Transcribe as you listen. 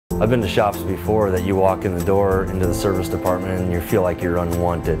I've been to shops before that you walk in the door into the service department and you feel like you're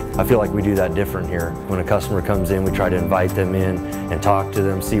unwanted. I feel like we do that different here. When a customer comes in, we try to invite them in and talk to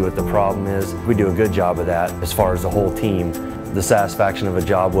them, see what the problem is. We do a good job of that as far as the whole team. The satisfaction of a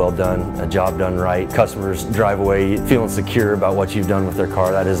job well done, a job done right. Customers drive away feeling secure about what you've done with their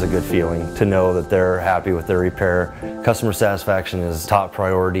car. That is a good feeling to know that they're happy with their repair. Customer satisfaction is top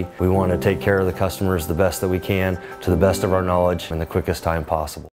priority. We want to take care of the customers the best that we can, to the best of our knowledge, in the quickest time possible.